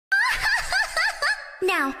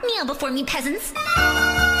Now, kneel before me, peasants.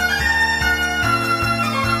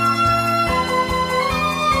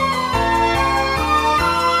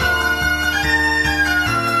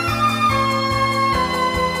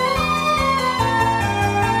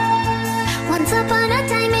 Once upon a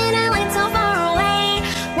time in a land so far away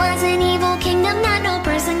was an evil kingdom that no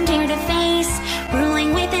person dared to face.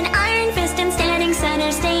 Ruling with an iron fist and standing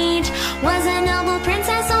center stage was a noble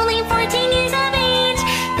princess, only 14 years of age.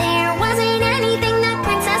 There wasn't anything that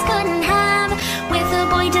princess couldn't have, with a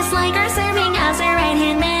boy just like her serving as her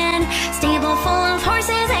right-hand man. Stable full of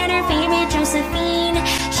horses and her favorite Josephine.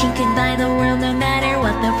 She could buy the world no matter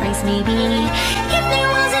what the price may be. If there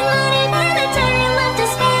wasn't money for the tyrant left to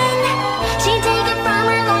spend, she'd take it from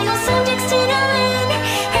her loyal subjects to the land.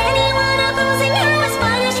 Anyone opposing her was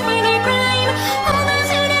punished for their crime. All those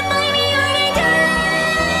who defy me are to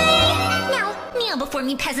die. Now, kneel before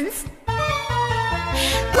me, peasants.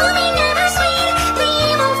 Blooming ever sweet, the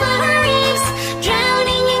evil flower reaps,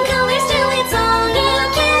 drowning in colors till it's all you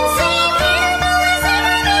can see. Fearful as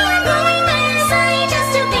ever, they were going by her side, just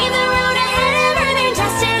to pave the road ahead of her, their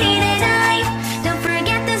destiny to die. Don't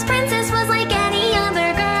forget this princess was like any other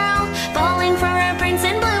girl, falling for a prince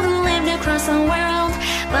in blue who lived across the world.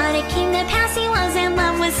 But it came to pass he was in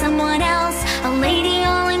love with someone else, a lady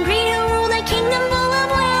all in green who ruled a kingdom full of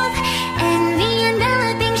wealth. Envy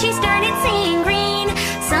enveloping, she started seeing green,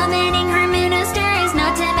 summoning her ministers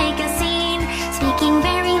not to make a scene. Speaking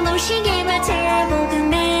very low, she gave a terrible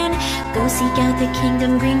command: go seek out the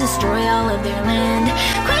kingdom green, destroy all of their land.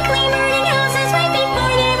 Quickly burning houses right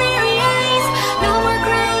before their very eyes. No more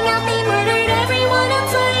crying out, they murdered everyone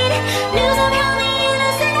outside. News of how the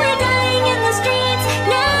innocent were dying in the streets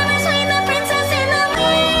never swayed the princess in the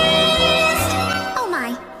least. Oh my,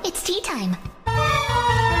 it's tea time.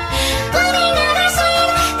 Blooming ever sweet,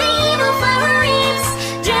 the evil flower reaps,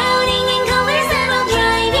 drowning in colors that'll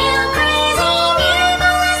drive you crazy.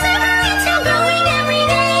 Beautiful as ever, it's still growing every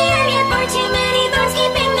day, and yet far too many thorns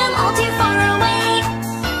keeping them all too far away.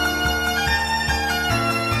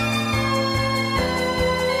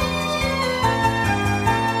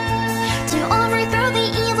 To overthrow the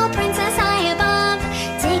evil princess high above,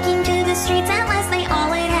 taking to the streets at last, they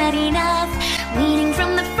all had enough. Leading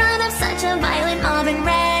from the front of such a violent mob in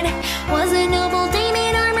red was a noble dame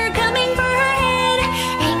in armor coming for her head.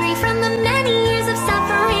 Angry from the many years of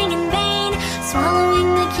suffering in vain,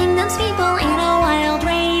 swallowing the kingdom's people in a wild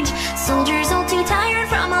rage. Soldiers all too tired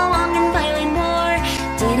from a long and violent war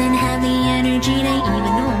didn't have the energy to even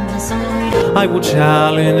hold the sword. I will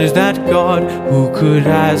challenge that god who could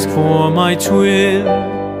ask for my twin.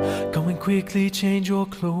 Go and quickly change your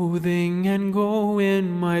clothing and go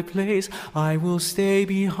in my place. I will stay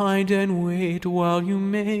behind and wait while you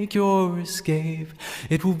make your escape.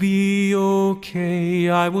 It will be okay,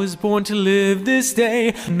 I was born to live this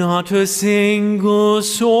day. Not a single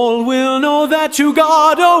soul will know that you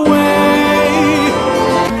got away.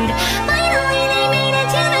 Finally they made it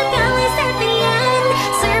to the palace at the end.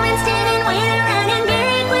 Servants didn't wait around and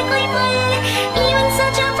very quickly fled. Even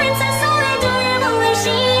such a princess, so adorable as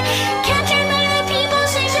she, captured by the people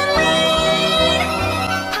she should lead.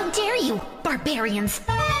 How dare you, barbarians!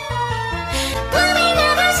 Blooming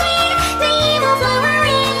ever sweet, the evil flower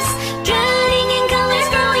reaps, drowning in colors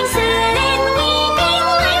growing sad and weeping,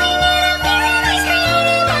 living in a paradise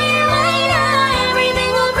created by her might.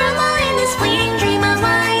 Everything will crumble in this fleeting dream of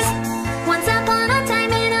lies. Once upon a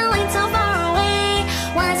time in a land so far away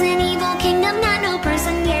was an evil kingdom that no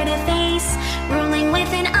person dared to face. Ruling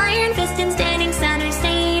with an iron fist and standing center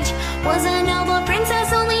stage was a noble princess,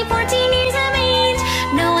 only 14 years of age.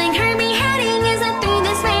 Knowing her beheading is up through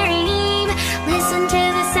this very eve, listen to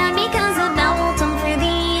the sound because a bell will toll for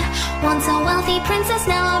thee. Once a wealthy princess,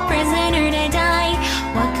 now a prisoner to die.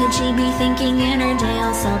 What could she be thinking in her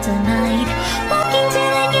jail cell tonight? Walking to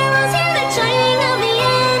the